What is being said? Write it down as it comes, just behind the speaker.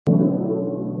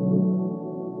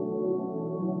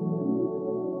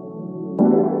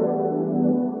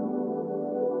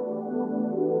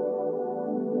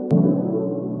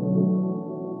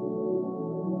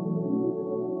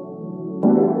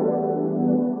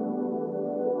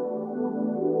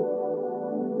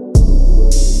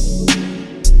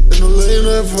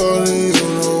night party, you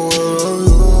know what I'm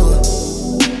doing.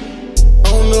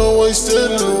 I'm not wasting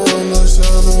around the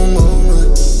shallow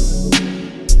moment.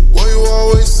 Why you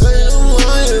always say I'm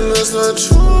lying, that's not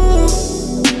true.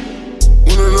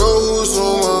 Wanna know who's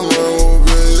on my mind, well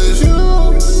baby, it's you.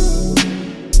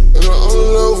 And I only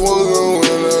love one girl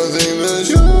when I think that's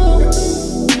you.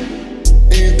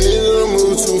 And you think that I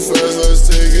move too fast, let's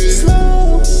take it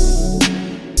slow.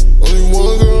 Only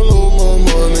one girl on my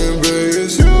mind and baby,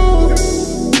 it's you.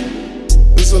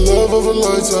 It's the love of a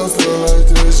lifetime, feel like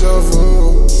deja vu.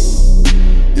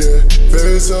 Yeah,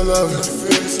 face I love it,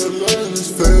 face I love it,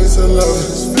 face I love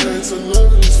it, face I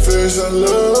love it, face I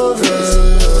love it,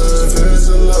 face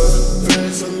I love it,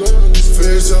 face I love it,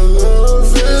 face I love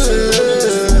it.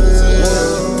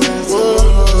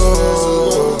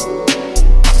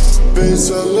 Face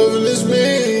I love it, it's me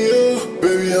and you.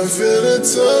 Baby, I'm finna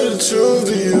tell the truth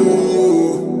to you.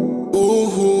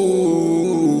 Ooh,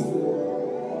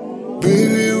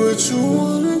 baby, what you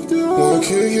wanna do? Wanna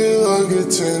kick it like a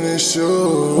tennis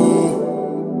shoe.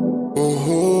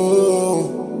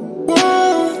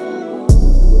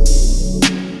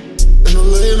 In a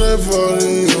late night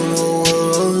party, you know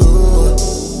what I'm doing.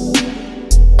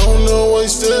 I'm not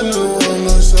wasting around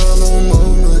the shallow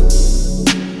moment.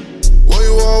 Why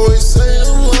you always say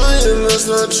I'm lying, that's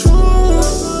not true.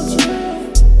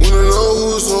 Wanna know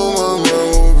who's on my mind,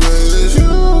 well baby, it's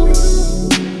you.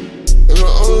 And I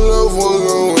only love one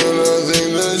girl when I think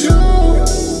that's you.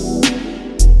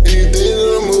 And you think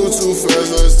that I move too fast,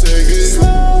 let's take it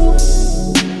slow.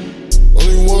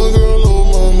 Only one girl on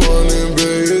my mind and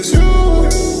baby, it's you.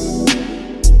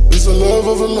 It's the love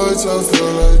of a lifetime,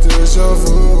 feel like deja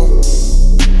vu.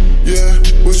 Yeah,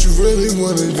 what you really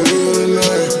wanna do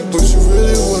tonight? What you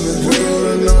really wanna do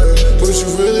tonight? What you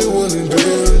really wanna do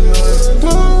tonight?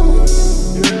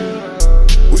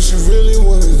 What you really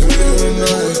wanna do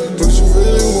tonight? What you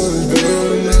really wanna do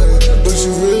tonight? What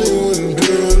you really wanna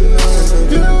do tonight?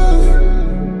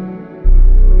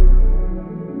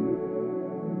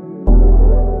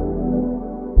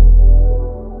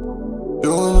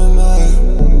 Doing tonight.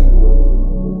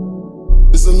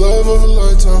 It's the love of a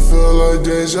lifetime, feel like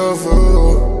deja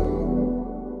vu.